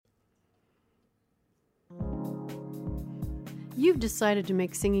You've decided to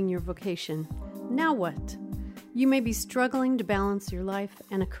make singing your vocation. Now what? You may be struggling to balance your life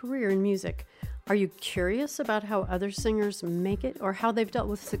and a career in music. Are you curious about how other singers make it or how they've dealt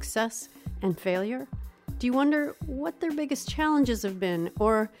with success and failure? Do you wonder what their biggest challenges have been,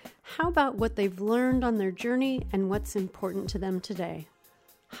 or how about what they've learned on their journey and what's important to them today?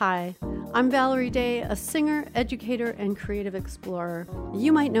 Hi, I'm Valerie Day, a singer, educator, and creative explorer.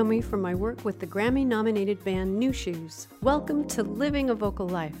 You might know me from my work with the Grammy-nominated band New Shoes. Welcome to Living a Vocal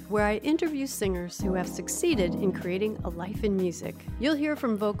Life, where I interview singers who have succeeded in creating a life in music. You'll hear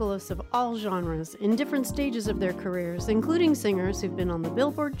from vocalists of all genres in different stages of their careers, including singers who've been on the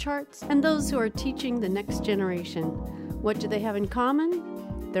Billboard charts and those who are teaching the next generation. What do they have in common?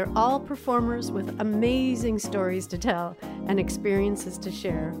 They're all performers with amazing stories to tell and experiences to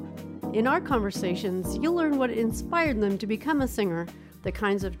share. In our conversations, you'll learn what inspired them to become a singer, the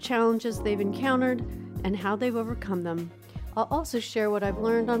kinds of challenges they've encountered, and how they've overcome them. I'll also share what I've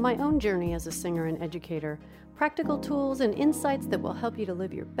learned on my own journey as a singer and educator, practical tools and insights that will help you to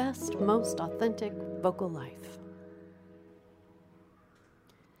live your best, most authentic vocal life.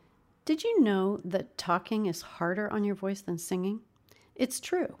 Did you know that talking is harder on your voice than singing? It's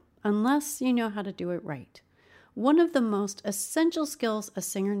true, unless you know how to do it right. One of the most essential skills a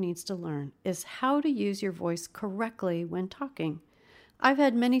singer needs to learn is how to use your voice correctly when talking. I've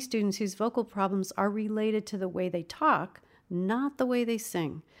had many students whose vocal problems are related to the way they talk, not the way they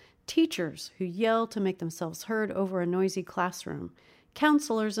sing. Teachers who yell to make themselves heard over a noisy classroom.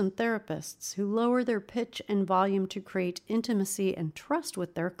 Counselors and therapists who lower their pitch and volume to create intimacy and trust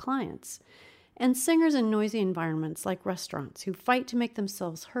with their clients. And singers in noisy environments like restaurants who fight to make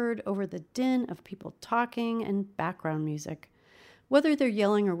themselves heard over the din of people talking and background music. Whether they're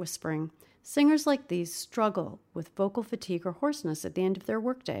yelling or whispering, singers like these struggle with vocal fatigue or hoarseness at the end of their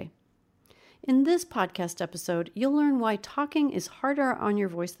workday. In this podcast episode, you'll learn why talking is harder on your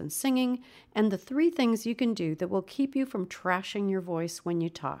voice than singing, and the 3 things you can do that will keep you from trashing your voice when you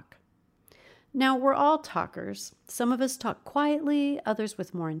talk. Now, we're all talkers. Some of us talk quietly, others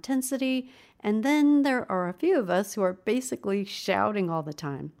with more intensity, and then there are a few of us who are basically shouting all the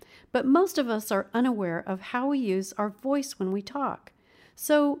time. But most of us are unaware of how we use our voice when we talk.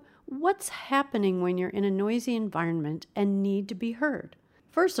 So, what's happening when you're in a noisy environment and need to be heard?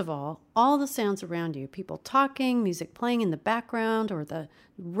 First of all the sounds around you, people talking, music playing in the background, or the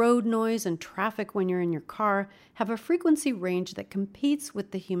road noise and traffic when you're in your car, have a frequency range that competes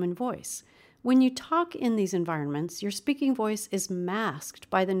with the human voice. When you talk in these environments, your speaking voice is masked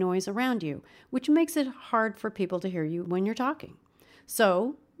by the noise around you, which makes it hard for people to hear you when you're talking.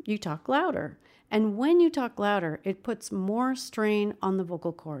 So you talk louder, and when you talk louder, it puts more strain on the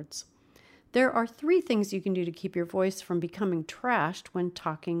vocal cords. There are 3 things you can do to keep your voice from becoming trashed when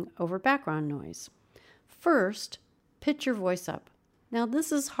talking over background noise. First, pitch your voice up. Now,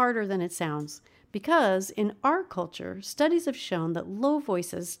 this is harder than it sounds, because in our culture, studies have shown that low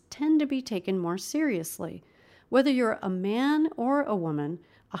voices tend to be taken more seriously. Whether you're a man or a woman,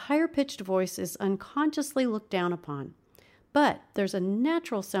 a higher-pitched voice is unconsciously looked down upon. But there's a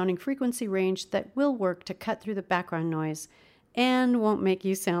natural sounding frequency range that will work to cut through the background noise and won't make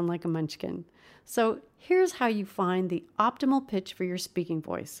you sound like a munchkin. So here's how you find the optimal pitch for your speaking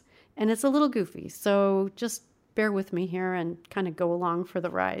voice. And it's a little goofy, so just bear with me here and kind of go along for the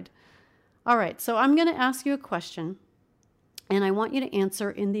ride. All right, so I'm going to ask you a question, and I want you to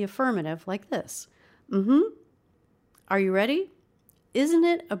answer in the affirmative like this. Are you ready? Isn't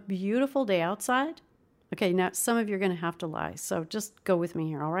it a beautiful day outside? Okay, now some of you are going to have to lie, so just go with me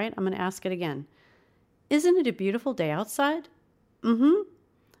here, all right? I'm going to ask it again. Isn't it a beautiful day outside?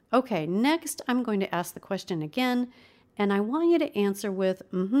 Okay, next I'm going to ask the question again, and I want you to answer with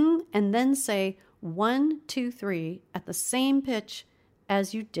and then say 1, 2, 3 at the same pitch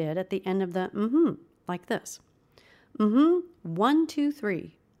as you did at the end of the like this. 1, 2,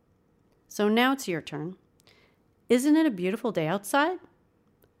 3. So now it's your turn. Isn't it a beautiful day outside?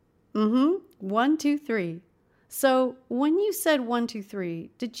 1, 2, 3. So when you said 1, 2, 3,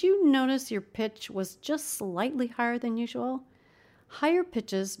 did you notice your pitch was just slightly higher than usual? Higher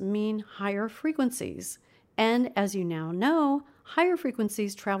pitches mean higher frequencies. And as you now know, higher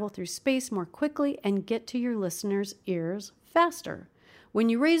frequencies travel through space more quickly and get to your listeners' ears faster. When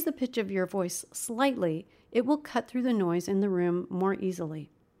you raise the pitch of your voice slightly, it will cut through the noise in the room more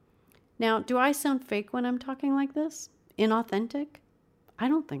easily. Now, do I sound fake when I'm talking like this? Inauthentic? I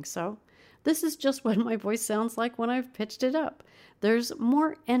don't think so. This is just what my voice sounds like when I've pitched it up. There's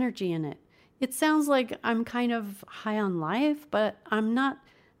more energy in it. It sounds like I'm kind of high on life, but I'm not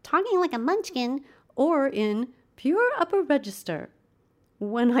talking like a munchkin or in pure upper register.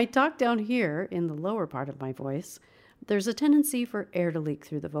 When I talk down here in the lower part of my voice, There's a tendency for air to leak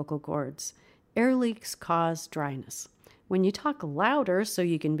through the vocal cords. Air leaks cause dryness. When you talk louder so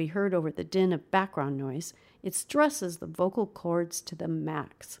you can be heard over the din of background noise, it stresses the vocal cords to the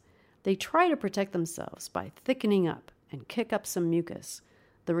max. They try to protect themselves by thickening up and kick up some mucus.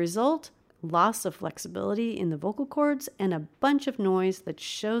 The result? Loss of flexibility in the vocal cords and a bunch of noise that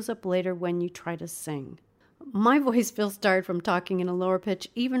shows up later when you try to sing. My voice feels tired from talking in a lower pitch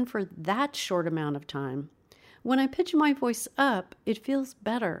even for that short amount of time. When I pitch my voice up, it feels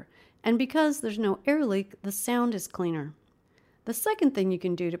better, and because there's no air leak, the sound is cleaner. The second thing you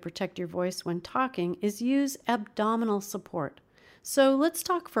can do to protect your voice when talking is use abdominal support. So let's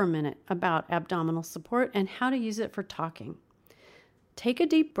talk for a minute about abdominal support and how to use it for talking. Take a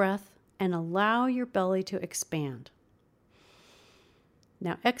deep breath and allow your belly to expand.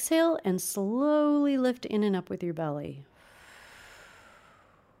 Now exhale and slowly lift in and up with your belly.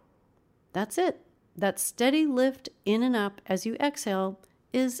 That's it. That steady lift in and up as you exhale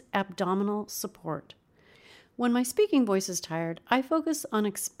is abdominal support. When my speaking voice is tired, I focus on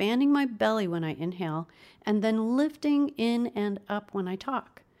expanding my belly when I inhale and then lifting in and up when I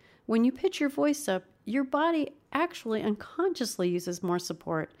talk. When you pitch your voice up, your body actually unconsciously uses more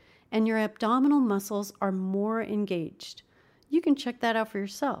support and your abdominal muscles are more engaged. You can check that out for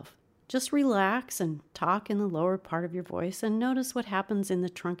yourself. Just relax and talk in the lower part of your voice and notice what happens in the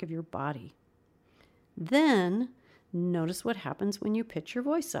trunk of your body. Then, notice what happens when you pitch your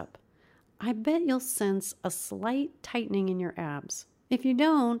voice up. I bet you'll sense a slight tightening in your abs. If you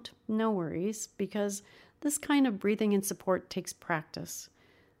don't, no worries, because this kind of breathing and support takes practice.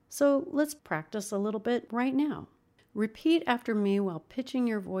 So let's practice a little bit right now. Repeat after me while pitching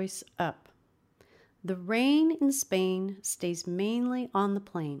your voice up. The rain in Spain stays mainly on the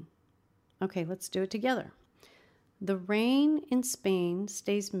plain. Okay, let's do it together. The rain in Spain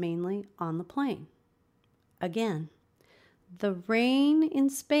stays mainly on the plain. Again. The rain in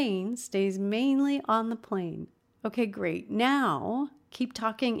Spain stays mainly on the plain. Okay, great. Now, keep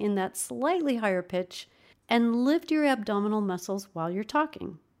talking in that slightly higher pitch and lift your abdominal muscles while you're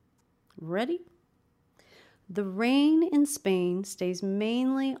talking. Ready? The rain in Spain stays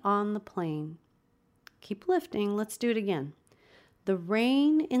mainly on the plain. Keep lifting. Let's do it again. The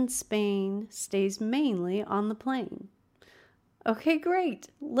rain in Spain stays mainly on the plain. Okay, great.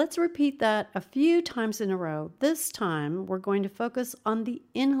 Let's repeat that a few times in a row. This time, we're going to focus on the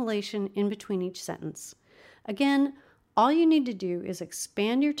inhalation in between each sentence. Again, all you need to do is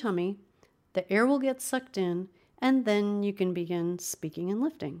expand your tummy, the air will get sucked in, and then you can begin speaking and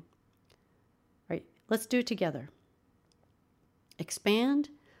lifting. All right, let's do it together. Expand.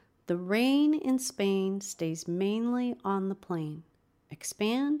 The rain in Spain stays mainly on the plain.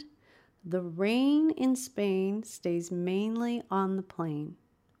 Expand. The rain in Spain stays mainly on the plain.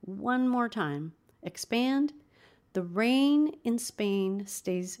 One more time. Expand. The rain in Spain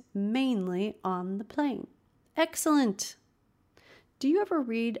stays mainly on the plain. Excellent. Do you ever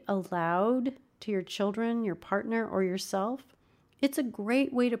read aloud to your children, your partner, or yourself? It's a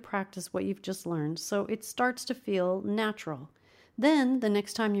great way to practice what you've just learned, so it starts to feel natural. Then, the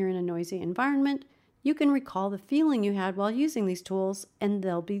next time you're in a noisy environment, you can recall the feeling you had while using these tools, and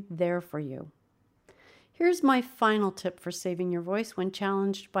they'll be there for you. Here's my final tip for saving your voice when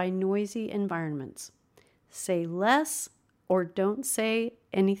challenged by noisy environments. Say less or don't say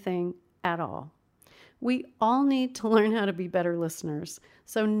anything at all. We all need to learn how to be better listeners,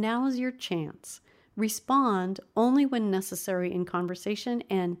 so now's your chance. Respond only when necessary in conversation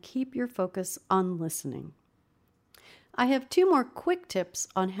and keep your focus on listening. I have 2 more quick tips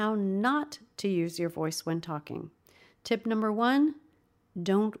on how not to use your voice when talking. Tip number 1,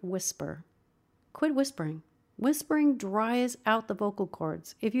 don't whisper. Quit whispering. Whispering dries out the vocal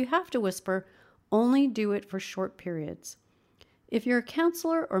cords. If you have to whisper, only do it for short periods. If you're a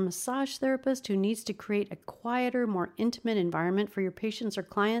counselor or massage therapist who needs to create a quieter, more intimate environment for your patients or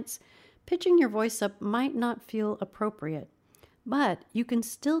clients, pitching your voice up might not feel appropriate. But you can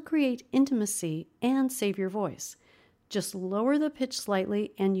still create intimacy and save your voice. Just lower the pitch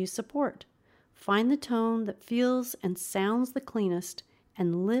slightly and use support. Find the tone that feels and sounds the cleanest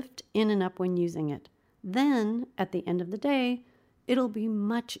and lift in and up when using it. Then, at the end of the day, it'll be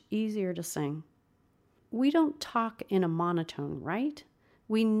much easier to sing. We don't talk in a monotone, right?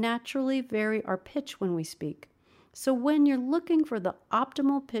 We naturally vary our pitch when we speak. So when you're looking for the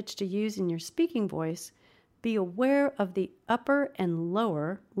optimal pitch to use in your speaking voice, be aware of the upper and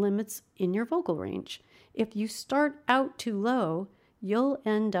lower limits in your vocal range. If you start out too low, you'll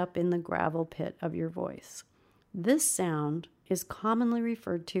end up in the gravel pit of your voice. This sound is commonly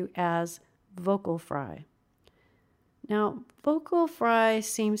referred to as vocal fry. Now, vocal fry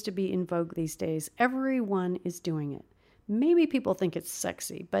seems to be in vogue these days. Everyone is doing it. Maybe people think it's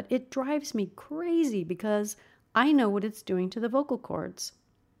sexy, but it drives me crazy because I know what it's doing to the vocal cords.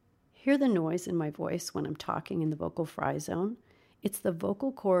 Hear the noise in my voice when I'm talking in the vocal fry zone? It's the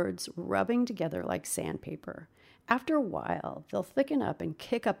vocal cords rubbing together like sandpaper. After a while, they'll thicken up and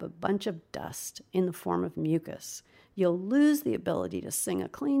kick up a bunch of dust in the form of mucus. You'll lose the ability to sing a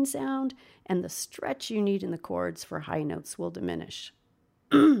clean sound, and the stretch you need in the cords for high notes will diminish.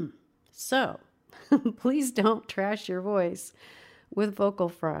 So, please don't trash your voice with vocal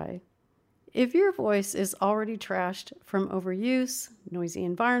fry. If your voice is already trashed from overuse, noisy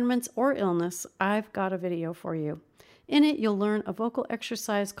environments, or illness, I've got a video for you. In it, you'll learn a vocal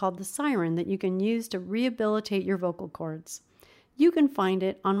exercise called the siren that you can use to rehabilitate your vocal cords. You can find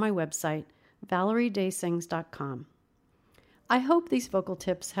it on my website, ValerieDaySings.com. I hope these vocal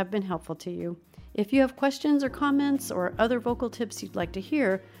tips have been helpful to you. If you have questions or comments or other vocal tips you'd like to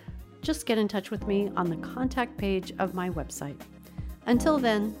hear, just get in touch with me on the contact page of my website. Until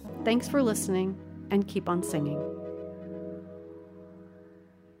then, thanks for listening and keep on singing.